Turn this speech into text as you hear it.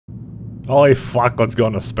Holy fuck, let's go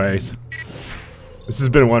into space. This has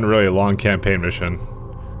been one really long campaign mission.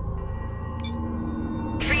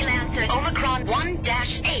 Freelancer Omicron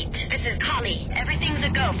 1-8. This is Kali. Everything's a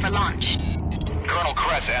go for launch. Colonel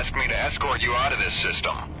Kress asked me to escort you out of this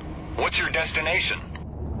system. What's your destination?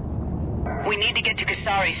 We need to get to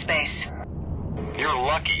Kasari space. You're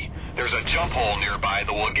lucky. There's a jump hole nearby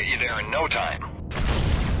that will get you there in no time.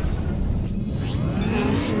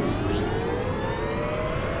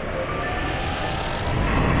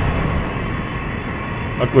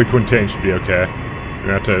 Luckily, Quintain should be okay. We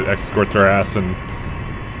don't have to escort their ass and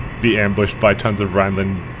be ambushed by tons of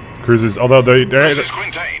Rhineland cruisers. Although they're... This is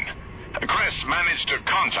Quintain. Chris managed to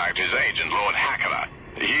contact his agent, Lord Hackera.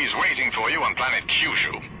 He's waiting for you on planet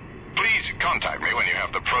Kyushu. Please contact me when you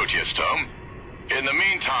have the Proteus tome. In the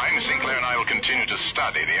meantime, Sinclair and I will continue to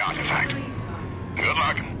study the artifact. Good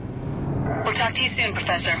luck. We'll talk to you soon,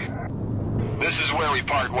 Professor. This is where we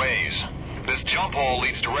part ways. This jump hole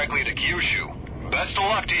leads directly to Kyushu. Best of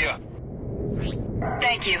luck to you.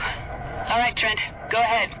 Thank you. All right, Trent. Go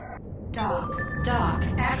ahead. Dock.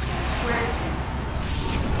 Access granted.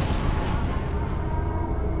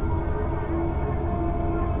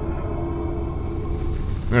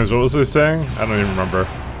 Anyways, what was he saying? I don't even remember.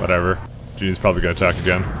 Whatever. Genie's probably gonna attack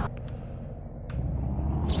again.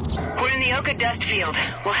 We're in the Oka dust field.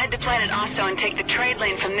 We'll head to planet Osto and take the trade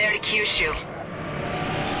lane from there to Kyushu.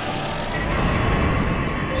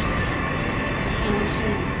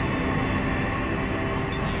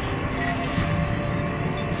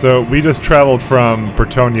 So we just traveled from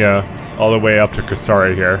Bretonnia all the way up to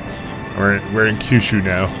Kasari here. We're in Kyushu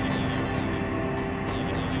now.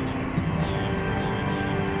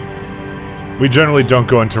 We generally don't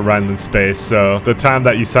go into Rhineland space, so the time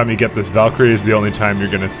that you saw me get this Valkyrie is the only time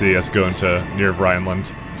you're gonna see us go into near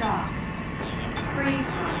Rhineland. Dock. Free.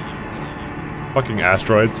 Fucking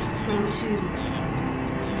asteroids. Go-to.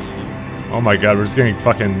 Oh my god, we're just getting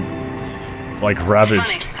fucking, like,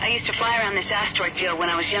 ravaged. Funny, I used to fly around this asteroid field when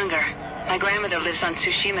I was younger. My grandmother lives on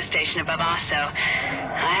Tsushima Station above Osto.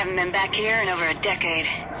 I haven't been back here in over a decade.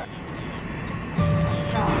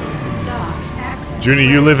 Dock. Access. Junie,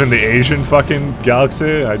 you live in the Asian fucking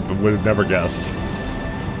galaxy? I would have never guessed.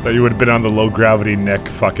 That you would have been on the low gravity Nick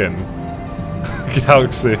fucking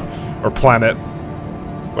galaxy. Or planet.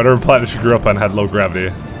 Whatever planet you grew up on had low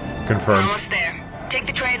gravity. Confirmed. Almost there. Take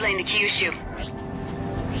the trade lane to Kyushu.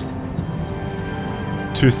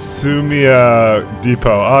 Tsumiya Depot.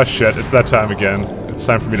 Oh shit, it's that time again. It's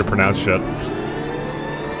time for me to pronounce shit.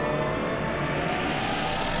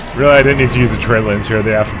 Really, I didn't need to use the trade lanes here. The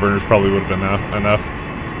afterburners probably would have been enough.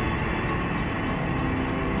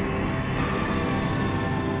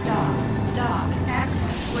 Dock.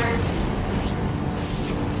 Access granted.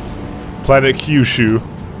 Planet Kyushu.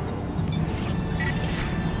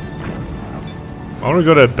 I want to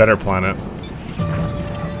go to a better planet.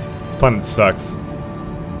 This planet sucks.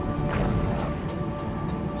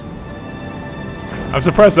 I'm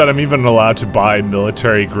surprised that I'm even allowed to buy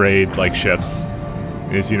military grade like ships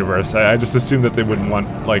in this universe. I just assumed that they wouldn't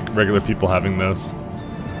want like regular people having this.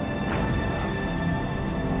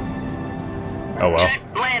 Oh well.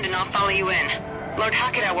 Trent, land and I'll follow you in. Lord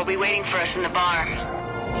Hackera will be waiting for us in the bar.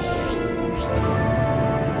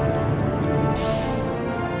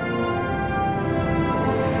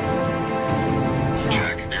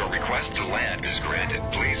 Jack, your request to land is granted.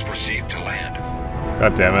 Please proceed to land.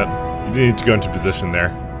 God damn it. You need to go into position there.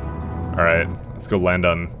 Alright, let's go land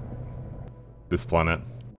on this planet.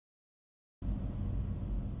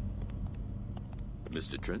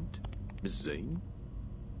 Mr. Trent? Miss Zane?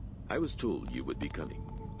 I was told you would be coming.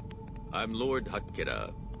 I'm Lord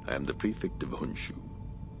Hackera. I am the prefect of Honshu.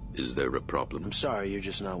 Is there a problem? I'm sorry, you're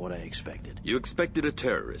just not what I expected. You expected a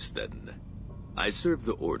terrorist, then? I serve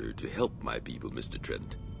the order to help my people, Mr.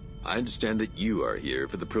 Trent. I understand that you are here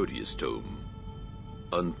for the Proteus tome.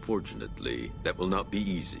 Unfortunately, that will not be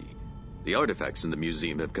easy. The artifacts in the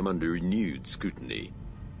museum have come under renewed scrutiny.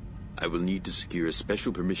 I will need to secure a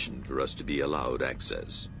special permission for us to be allowed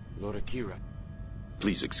access. Lord Akira.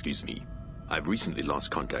 Please excuse me. I've recently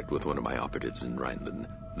lost contact with one of my operatives in Rhineland.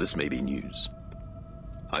 This may be news.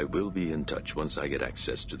 I will be in touch once I get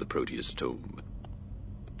access to the Proteus tome.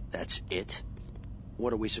 That's it?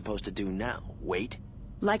 What are we supposed to do now? Wait?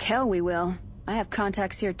 Like hell we will. I have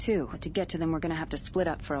contacts here too. To get to them, we're gonna have to split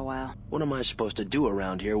up for a while. What am I supposed to do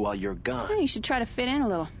around here while you're gone? Well, you should try to fit in a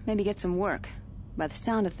little. Maybe get some work. By the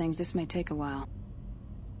sound of things, this may take a while.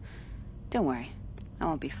 Don't worry. I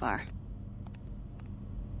won't be far.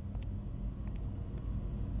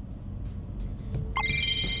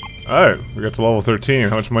 Alright, we got to level 13.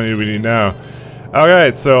 How much money do we need now?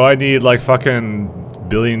 Okay, so I need like fucking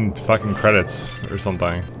billion fucking credits or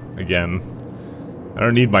something. Again. I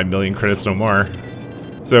don't need my million credits no more.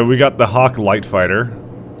 So we got the Hawk Light Fighter.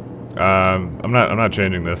 I'm not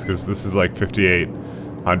changing this because this is like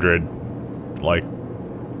 5,800 like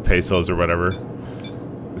pesos or whatever.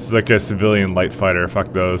 This is like a civilian light fighter.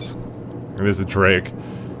 Fuck those. And there's a Drake.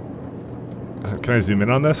 Can I zoom in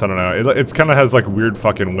on this? I don't know. It's kind of has like weird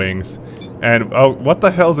fucking wings. And oh, what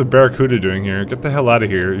the hell is a Barracuda doing here? Get the hell out of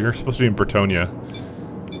here. You're supposed to be in Bretonia.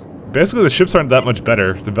 Basically, the ships aren't that much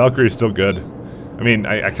better. The Valkyrie is still good. I mean,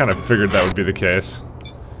 I kind of figured that would be the case.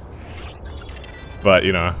 But,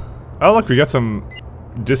 you know. Oh, look, we got some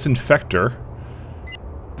Disinfector.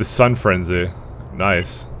 The Sun Frenzy.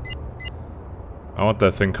 Nice. I want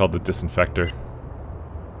that thing called the Disinfector.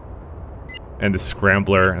 And the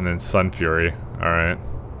Scrambler, and then Sun Fury. Alright.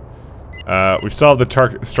 We still have the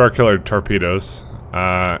Starkiller torpedoes.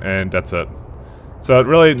 And that's it. So,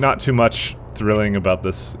 really not too much thrilling about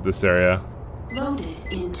this area. Loaded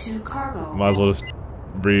into cargo. Might as well just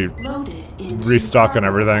Loaded into restock on cargo.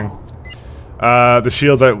 everything. The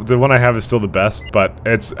shields, the one I have is still the best, but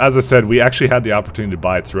it's, as I said, we actually had the opportunity to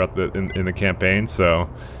buy it throughout in the campaign, so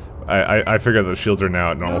I figure the shields are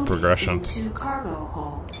now at normal progression. Into cargo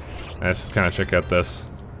hold. Let's just kind of check out this.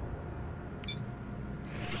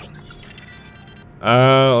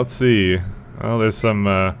 Let's see. Oh, there's some,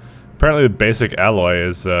 apparently the basic alloy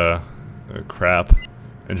is, crap.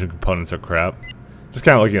 Engine components are crap. Just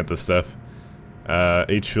kind of looking at this stuff.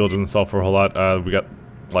 H-fuel doesn't sell for a whole lot. We got,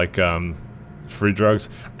 like, free drugs.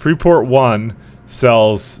 Freeport 1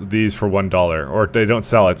 sells these for $1. Or they don't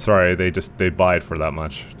sell it, sorry. They buy it for that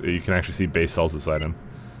much. You can actually see base sells this item.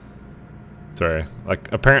 Sorry. Like,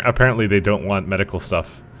 apparently they don't want medical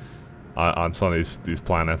stuff on some of these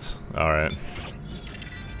planets. Alright.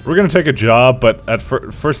 We're gonna take a job, but at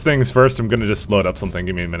first things first, I'm gonna just load up something.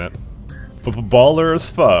 Give me a minute. Baller as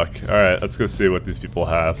fuck. Alright, let's go see what these people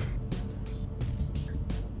have.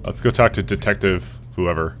 Let's go talk to Detective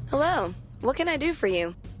whoever. Hello. What can I do for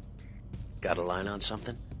you? Got a line on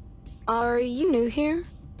something? Are you new here?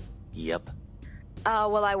 Yep.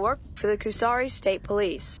 Well, I work for the Kusari State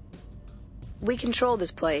Police. We control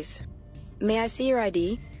this place. May I see your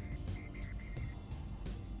ID?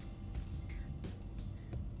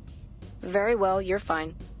 Very well, you're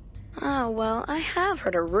fine. Oh, well, I have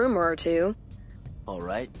heard a rumor or two. All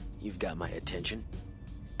right, you've got my attention.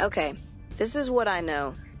 Okay, this is what I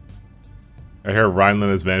know. I hear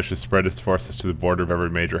Rhineland has managed to spread its forces to the border of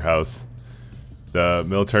every major house. The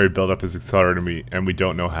military buildup is accelerating, and we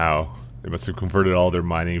don't know how. They must have converted all their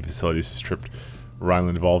mining facilities to strip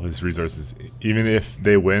Rhineland of all of his resources. Even if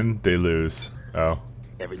they win, they lose. Oh.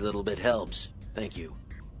 Every little bit helps. Thank you.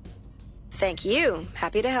 Thank you.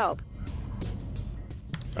 Happy to help.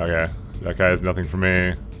 Okay, that guy has nothing for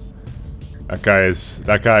me.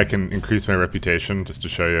 That guy can increase my reputation, just to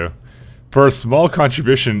show you. For a small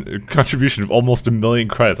contribution of almost 1 million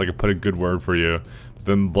credits, I could put a good word for you.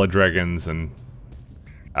 Then Blood Dragons and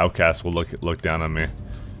Outcasts will look down on me.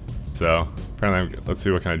 So apparently, let's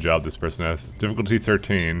see what kind of job this person has. Difficulty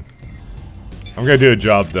 13. I'm gonna do a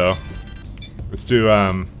job though. Let's do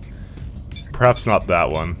perhaps not that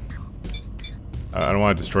one. I don't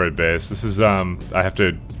want to destroy a base. This is, I have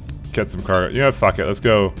to get some cargo. You know, fuck it. Let's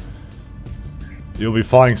go. You'll be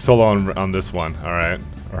flying solo on this one. Alright.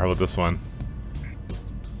 Or how about this one?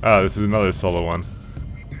 Oh, this is another solo one.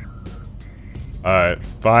 Alright.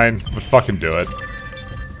 Fine. Let's fucking do it.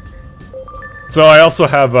 So I also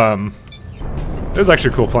have, this is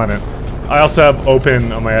actually a cool planet. I also have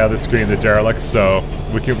open on my other screen the derelicts, so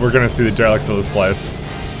we're gonna see the derelicts of this place.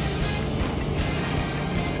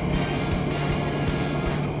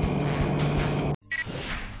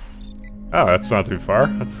 Oh, that's not too far.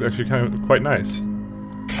 That's actually kind of quite nice.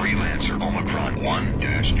 Freelancer Omicron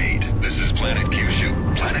 1-8. This is Planet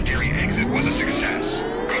Kyushu. Planetary exit was a success.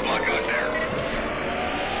 Good luck out there.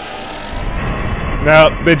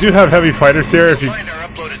 Now, they do have heavy fighters here. If you find our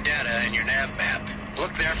uploaded data in your nav map.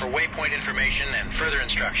 Look there for waypoint information and further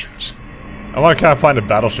instructions. I want to kind of find a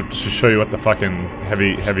battleship just to show you what the fucking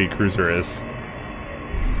heavy cruiser is.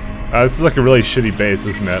 This is like a really shitty base,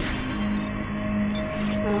 isn't it?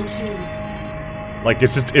 Go to. Like,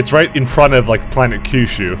 it's right in front of, like, Planet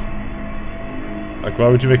Kyushu. Like, why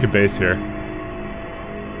would you make a base here?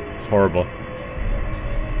 It's horrible.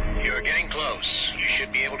 You're getting close. You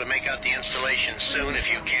should be able to make out the installation soon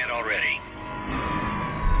if you can't already.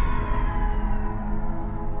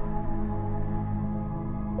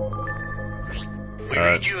 We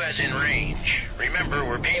read you as in range. Remember,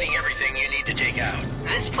 we're painting everything you need to take out.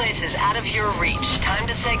 This place is out of your reach. Time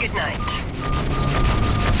to say goodnight.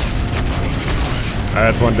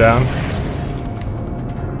 Alright, that's one down.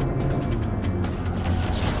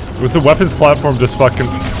 Was the weapons platform just fucking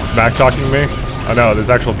smack talking me? Oh no, there's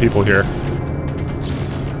actual people here.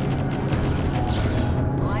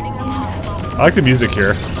 I like the music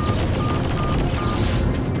here.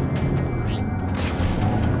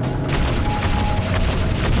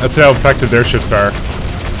 That's how effective their ships are.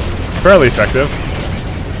 Fairly effective.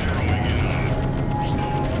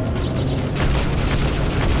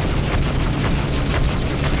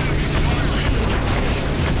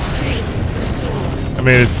 I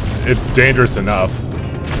mean, it's dangerous enough.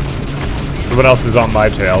 So what else is on my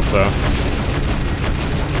tail, so...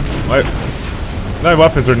 My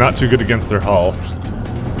weapons are not too good against their hull.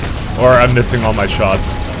 Or I'm missing all my shots.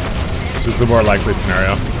 Which is the more likely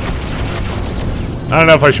scenario. I don't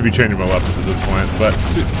know if I should be changing my weapons at this point, but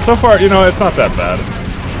so far, you know, it's not that bad.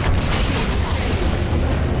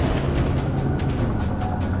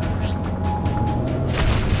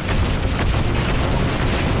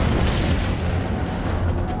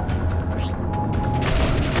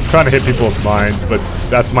 I'm trying to hit people with mines, but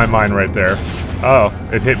that's my mine right there. Oh,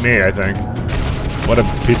 it hit me, I think. What a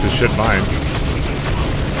piece of shit mine.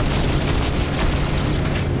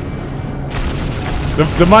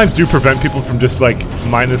 The mines do prevent people from just, like,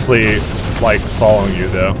 mindlessly, like, following you,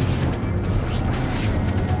 though.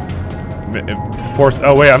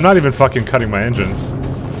 Oh, wait, I'm not even fucking cutting my engines.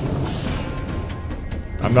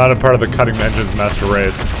 I'm not a part of the cutting engines master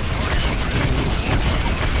race.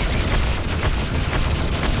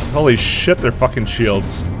 Holy shit, they're fucking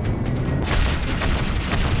shields.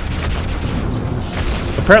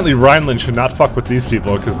 Apparently Rhineland should not fuck with these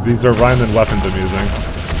people, because these are Rhineland weapons I'm using.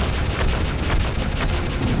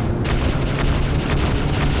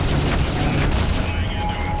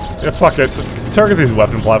 Yeah, fuck it. Just target these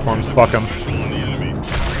weapon platforms. Fuck them.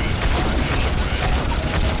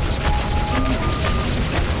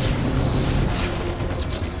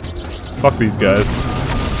 Fuck these guys.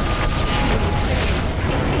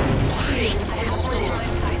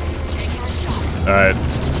 Alright.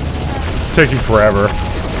 It's taking forever.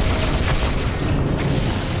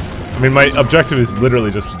 I mean, my objective is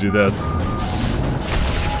literally just to do this.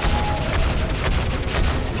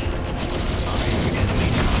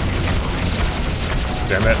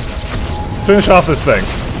 Damn it. Let's finish off this thing.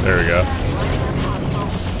 There we go.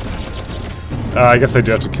 I guess I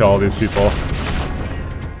do have to kill all these people.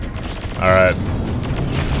 Alright.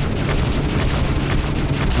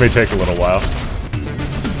 This may take a little while.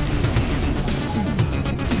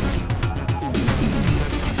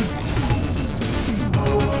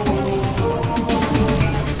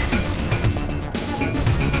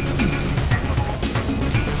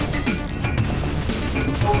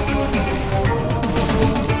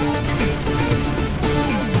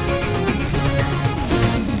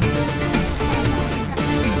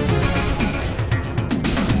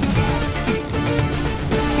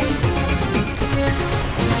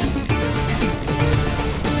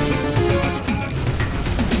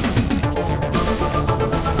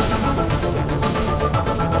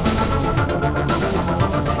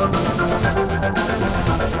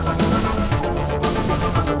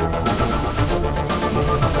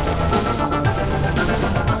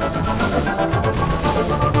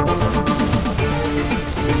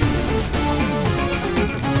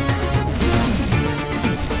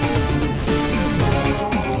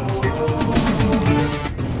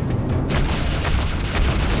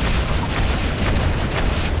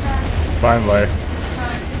 Finally.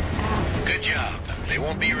 Good job. They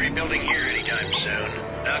won't be rebuilding here anytime soon.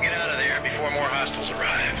 Now get out of there before more hostiles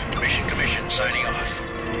arrive. Mission Commission signing off.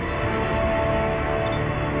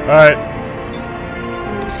 Alright.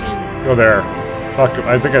 Go there. Fuck,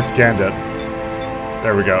 I think I scanned it.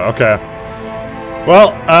 There we go, okay.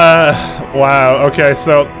 Well, wow, okay,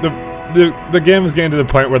 so the game is getting to the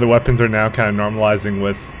point where the weapons are now kind of normalizing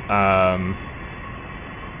with,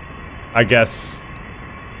 I guess,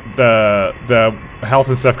 the health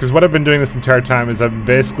and stuff, because what I've been doing this entire time is I've been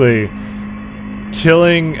basically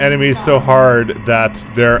killing enemies so hard that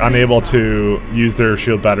they're unable to use their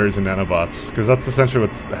shield batteries and nanobots, because that's essentially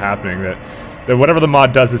what's happening. That whatever the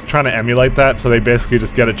mod does is trying to emulate that, so they basically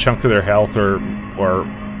just get a chunk of their health or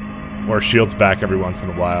shields back every once in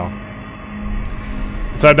a while.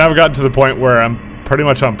 So I've now gotten to the point where I'm pretty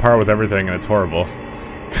much on par with everything, and it's horrible,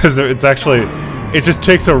 because it's actually, it just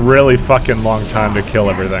takes a really fucking long time to kill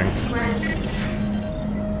everything.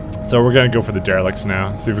 So we're gonna go for the derelicts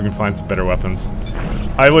now, see if we can find some better weapons.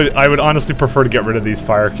 I would honestly prefer to get rid of these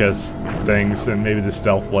fire kiss things and maybe the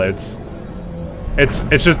stealth blades. It's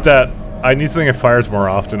just that I need something that fires more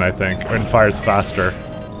often, I think, and fires faster.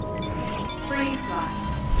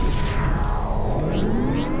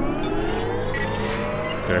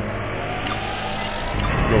 Okay.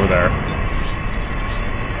 Go over there.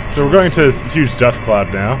 So we're going to this huge dust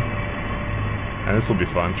cloud now. And this will be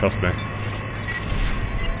fun, trust me.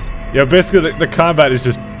 Yeah, basically the combat is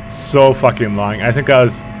just so fucking long. I think that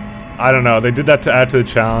was... I don't know, they did that to add to the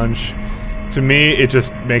challenge. To me, it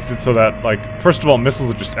just makes it so that, like, first of all, missiles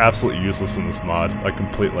are just absolutely useless in this mod. Like,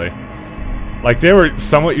 completely. Like, they were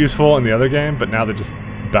somewhat useful in the other game, but now they're just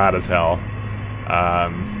bad as hell.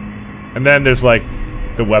 And then there's, like,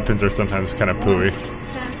 the weapons are sometimes kind of pooey.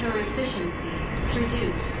 Sensor efficiency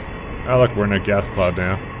reduced. Oh, look, we're in a gas cloud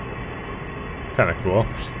now. Kind of cool.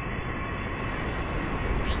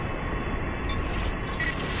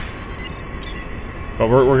 But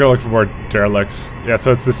we're gonna look for more derelicts. Yeah,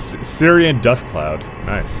 so it's this Syrian dust cloud.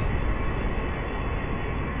 Nice.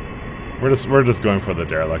 We're just going for the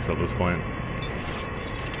derelicts at this point.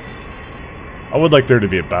 I would like there to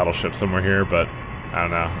be a battleship somewhere here, but I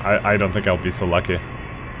don't know. I don't think I'll be so lucky.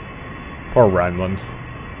 Poor Rhineland.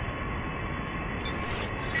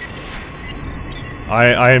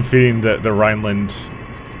 I am feeding the Rhineland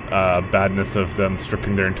badness of them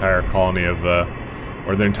stripping their entire colony of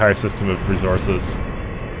or their entire system of resources.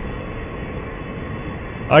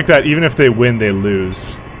 I like that even if they win, they lose.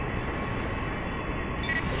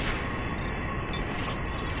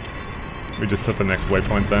 We just set the next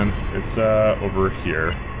waypoint then. It's over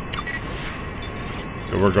here.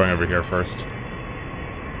 So we're going over here first.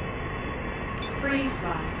 Free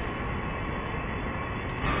flight.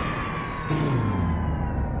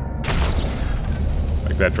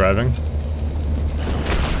 Like that driving.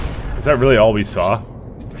 Is that really all we saw?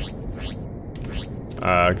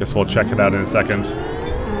 I guess we'll check it out in a second.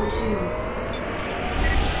 Go to.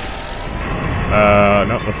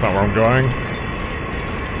 No, that's not where I'm going.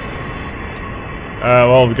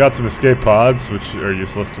 Well, we got some escape pods, which are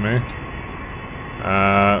useless to me.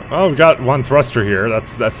 Oh, we got one thruster here.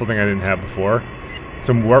 That's something I didn't have before.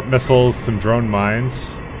 Some warp missiles, some drone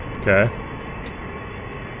mines. Okay.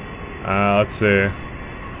 Let's see.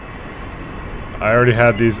 I already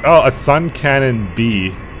had these. Oh, a sun cannon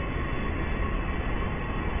B.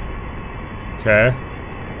 Okay.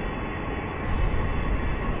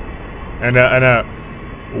 And a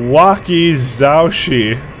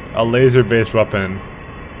Wakizashi, a laser-based weapon.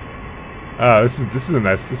 Oh, this is a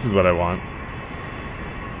nice. This is what I want.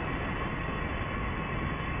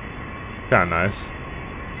 Kinda nice.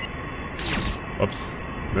 Whoops.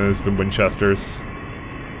 There's the Winchesters.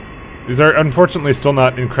 These are unfortunately still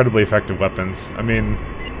not incredibly effective weapons. I mean,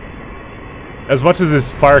 as much as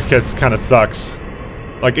this fire kit kind of sucks,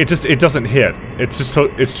 like it doesn't hit. It's just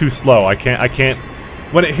it's too slow. I can't.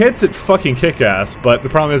 When it hits, it fucking kick ass. But the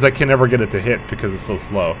problem is I can never get it to hit because it's so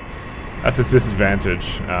slow. That's its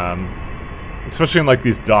disadvantage. Especially in like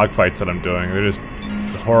these dogfights that I'm doing, they're just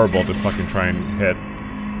horrible to fucking try and hit.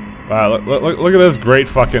 Wow, look at this great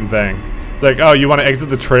fucking thing. It's like, oh, you want to exit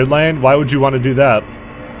the trade lane? Why would you want to do that?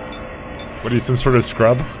 What are you, some sort of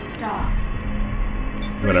scrub?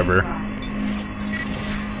 Whatever.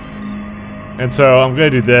 And so I'm gonna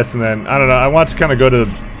do this, and then I don't know. I want to kind of go to.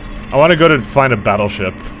 I want to go to find a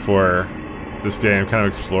battleship for this game. Kind of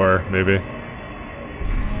explore, maybe.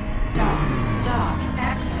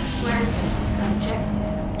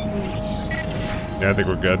 Yeah, I think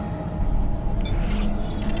we're good.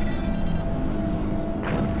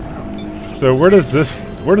 So where does this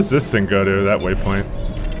thing go to? That waypoint.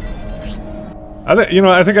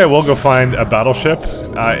 I think I will go find a battleship,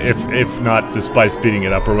 if not just by speeding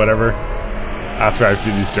it up or whatever, after I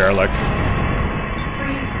do these derelicts,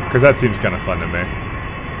 because that seems kind of fun to me.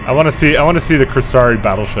 I want to see the CROSSFIRE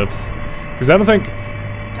battleships, because I don't think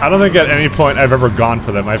at any point I've ever gone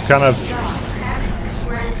for them. I've kind of.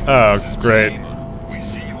 Oh, great.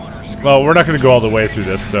 Well, we're not going to go all the way through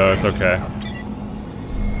this, so it's okay.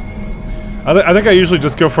 I think I usually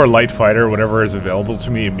just go for a light fighter, whatever is available to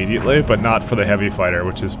me immediately, but not for the heavy fighter,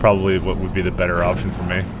 which is probably what would be the better option for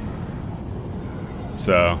me.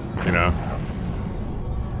 So, you know.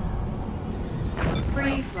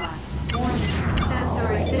 Free flight. Warning.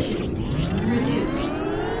 Sensor efficiency reduced.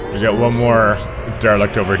 We got one more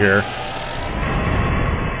derelict over here.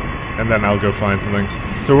 And then I'll go find something.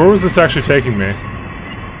 So where was this actually taking me?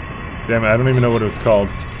 Damn it, I don't even know what it was called.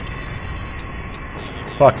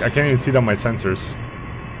 Fuck, I can't even see it on my sensors.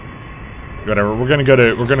 Whatever, we're gonna go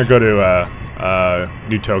to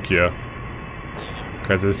New Tokyo.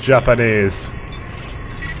 Because it's Japanese.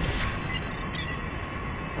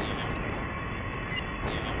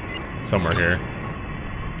 Somewhere here.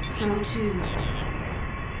 Go to.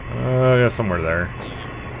 Yeah, somewhere there.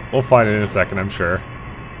 We'll find it in a second, I'm sure.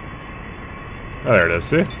 Oh, there it is,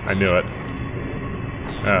 see? I knew it.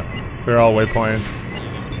 Yeah, clear all waypoints.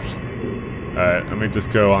 Alright, let me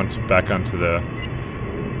just go on to back onto the...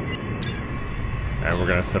 And we're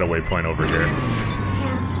gonna set a waypoint over here.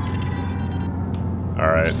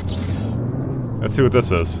 Alright. Let's see what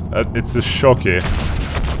this is. It's this Shoki.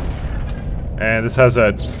 And this has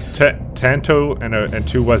a Tanto and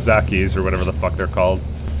 2 Wazakis, or whatever the fuck they're called.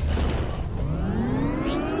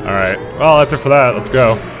 Alright. Well, that's it for that. Let's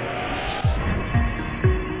go.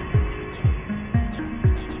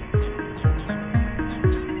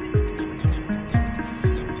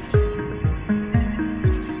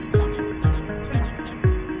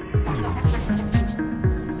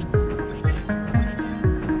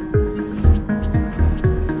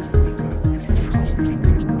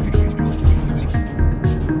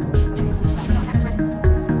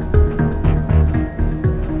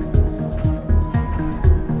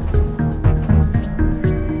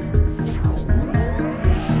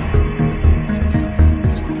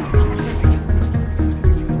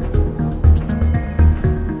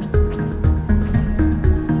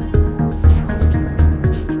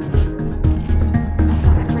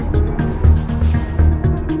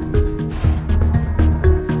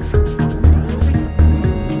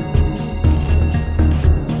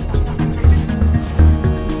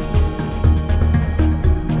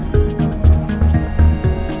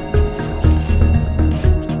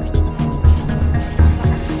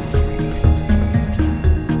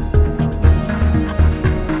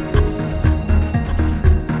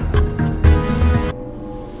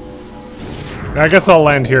 I guess I'll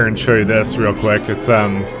land here and show you this real quick. It's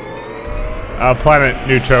planet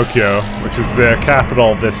New Tokyo, which is the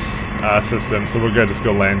capital of this system, so we're gonna just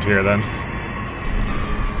go land here then.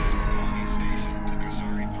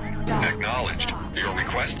 Acknowledged. Your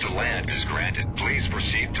request to land is granted. Please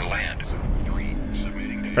proceed to land.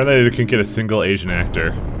 Apparently you can get a single Asian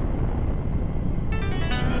actor.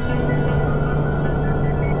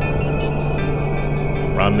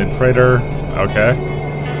 Ramen freighter, okay.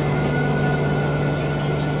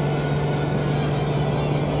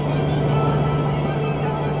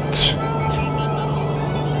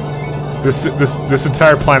 This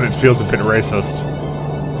entire planet feels a bit racist.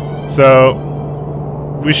 So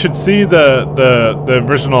we should see the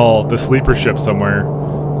original sleeper ship somewhere.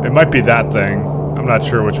 It might be that thing. I'm not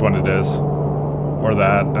sure which one it is, or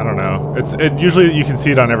that. I don't know. It usually you can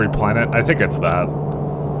see it on every planet. I think it's that.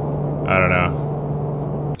 I don't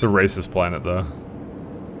know. It's a racist planet though.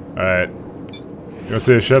 All right. You wanna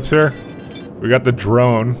see the ships here? We got the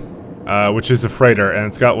drone, which is a freighter, and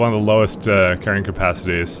it's got one of the lowest carrying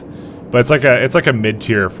capacities. But it's like a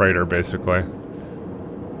mid-tier freighter, basically.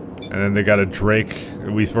 And then they got a Drake.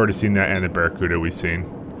 We've already seen that, and a Barracuda we've seen.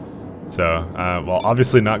 So, well,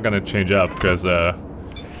 obviously not gonna change up because I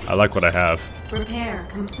like what I have. Repair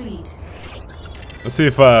complete. Let's see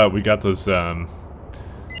if we got those.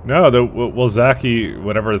 No, the Wazaki,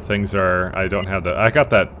 whatever the things are. I don't have the. I got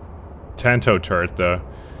that Tanto turret though.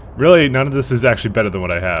 Really, none of this is actually better than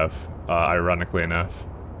what I have. Ironically enough,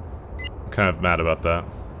 I'm kind of mad about that.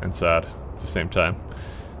 And sad at the same time.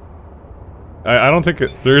 I don't think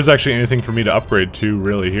there is actually anything for me to upgrade to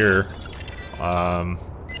really here. I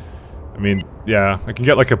mean, yeah, I can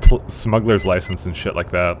get like a smuggler's license and shit like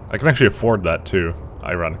that. I can actually afford that too,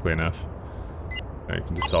 ironically enough. I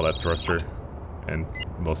can just sell that thruster and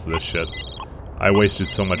most of this shit. I wasted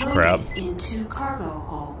so much crap. Into cargo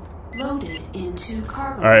hold. Loaded into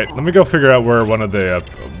cargo. All right, let me go figure out where one of the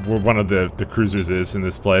cruisers is in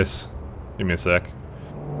this place. Give me a sec.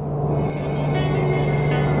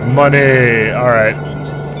 Money. All right,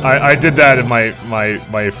 I did that in my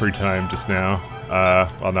free time just now.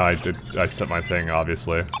 Well, no, I set my thing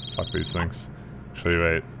obviously. Fuck these things. Actually,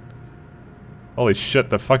 wait. Holy shit!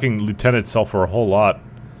 The fucking lieutenants sell for a whole lot,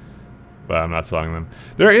 but I'm not selling them.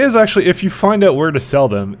 There is actually, if you find out where to sell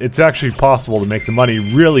them, it's actually possible to make the money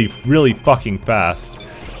really, really fucking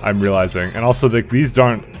fast. I'm realizing, and also these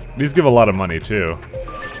give a lot of money too.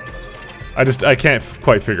 I can't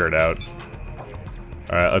quite figure it out.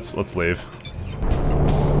 Alright, let's leave.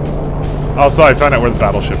 Also, I found out where the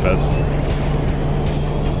battleship is.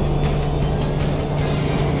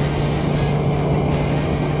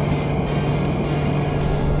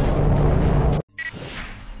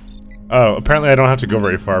 Oh, apparently I don't have to go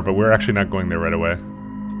very far, but we're actually not going there right away.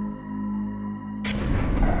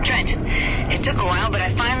 Trent, it took a while, but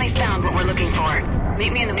I finally found what we're looking for.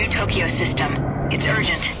 Meet me in the New Tokyo system. It's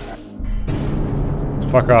urgent.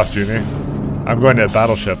 Fuck off, Junie. I'm going to a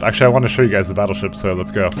battleship. Actually, I want to show you guys the battleship, so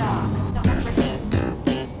let's go.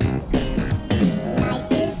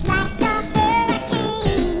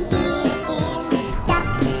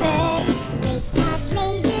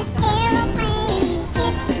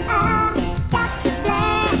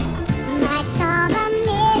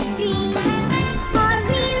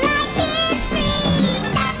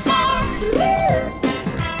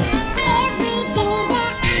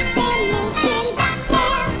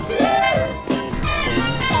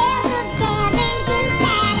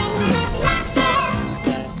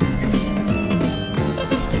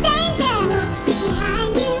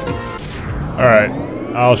 Alright,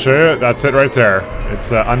 I'll show you. That's it right there.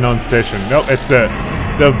 It's unknown station. Nope, it's the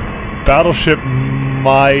battleship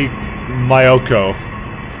Myoko.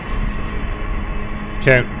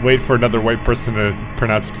 Can't wait for another white person to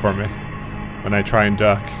pronounce it for me when I try and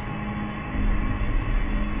duck.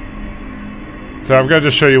 So I'm gonna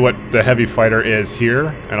just show you what the heavy fighter is here,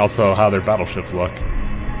 and also how their battleships look.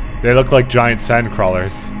 They look like giant sand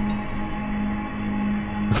crawlers.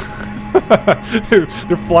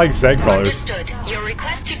 They're flying sand crawlers. Understood. Your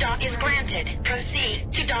request to dock is granted.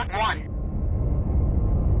 Proceed to dock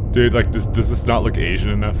 1. Dude, like, does this not look Asian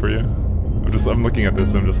enough for you? I'm looking at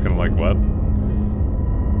this and I'm just kind of like, what?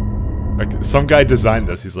 Like, some guy designed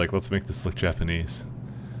this. He's like, let's make this look Japanese.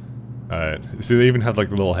 Alright. See, they even have like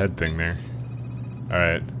a little head thing there.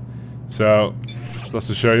 Alright. So, just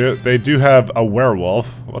to show you, they do have a werewolf.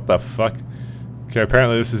 What the fuck? Okay,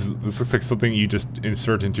 apparently this looks like something you just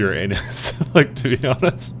insert into your anus. Like, to be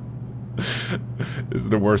honest. This is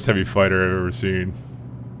the worst heavy fighter I've ever seen.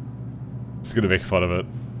 Just gonna make fun of it.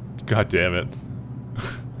 God damn it.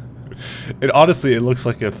 Honestly, it looks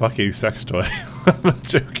like a fucking sex toy. I'm not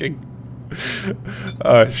joking.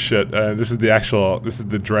 Oh shit, this is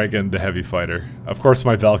the dragon, the heavy fighter. Of course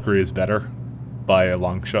my Valkyrie is better. By a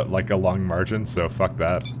long shot, like a long margin, so fuck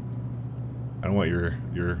that. I don't want your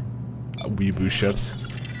weeboo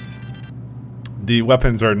ships. The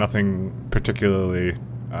weapons are nothing particularly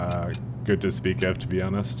good to speak of, to be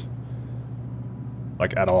honest.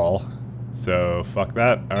 Like, at all. So, fuck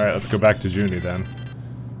that. Alright, let's go back to Junie then.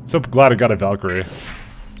 So glad I got a Valkyrie.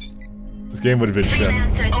 This game would have been shit.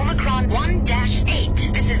 Freelancer Omicron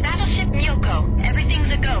 1-8. This is Battleship Myoko.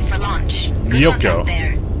 Everything's a go for launch. Good luck out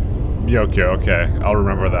there. Myoko, okay. I'll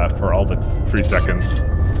remember that for all the 3 seconds.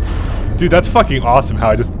 Dude, that's fucking awesome how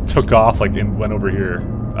I just took off, like, and went over here.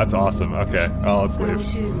 That's awesome. Okay, well, let's leave.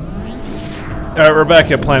 Alright, we're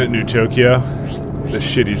back at Planet New Tokyo. The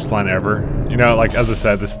shittiest planet ever. You know, like, as I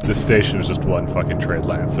said, this station is just one fucking trade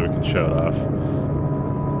land, so we can show it off.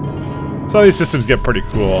 Some of these systems get pretty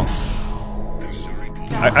cool.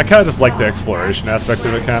 I kind of just like the exploration aspect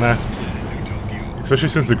of it, kind of. Especially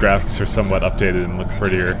since the graphics are somewhat updated and look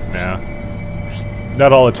prettier now.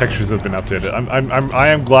 Not all the textures have been updated. I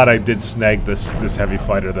am glad I did snag this heavy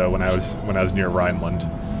fighter though when I was near Rhineland.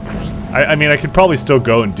 I mean I could probably still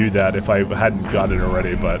go and do that if I hadn't got it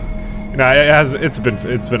already, but you know it's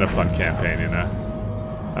been a fun campaign, you know.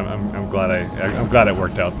 I'm glad it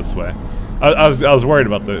worked out this way. I was worried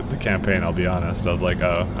about the campaign, I'll be honest. I was like,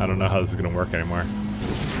 oh, I don't know how this is gonna work anymore.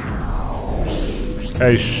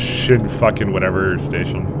 Hey, Shin fucking whatever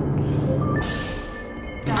station.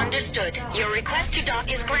 Understood. Your request to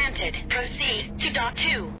dock is granted. Proceed to dock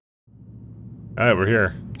 2. Alright, we're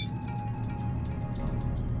here.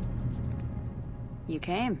 You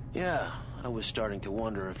came. Yeah, I was starting to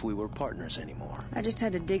wonder if we were partners anymore. I just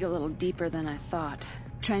had to dig a little deeper than I thought.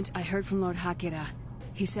 Trent, I heard from Lord Hakira.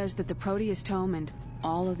 He says that the Proteus Tome and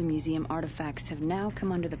all of the museum artifacts have now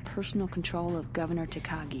come under the personal control of Governor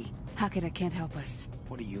Takagi. Hakira can't help us.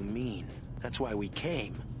 What do you mean? That's why we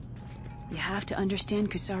came. You have to understand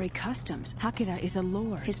Kusari customs. Hakira is a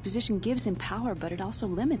lord. His position gives him power, but it also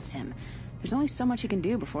limits him. There's only so much he can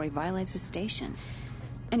do before he violates the station.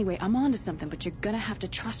 Anyway, I'm onto something, but you're gonna have to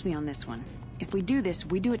trust me on this one. If we do this,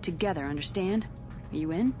 we do it together, understand? Are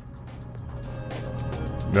you in?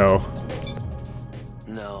 No.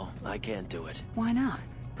 No, I can't do it. Why not?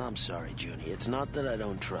 I'm sorry, Junie. It's not that I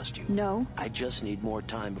don't trust you. No. I just need more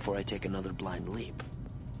time before I take another blind leap.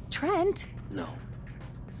 Trent? No.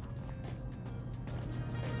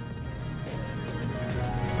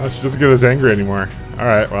 Oh, she doesn't get as angry anymore.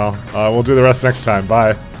 Alright, well, we'll do the rest next time.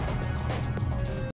 Bye.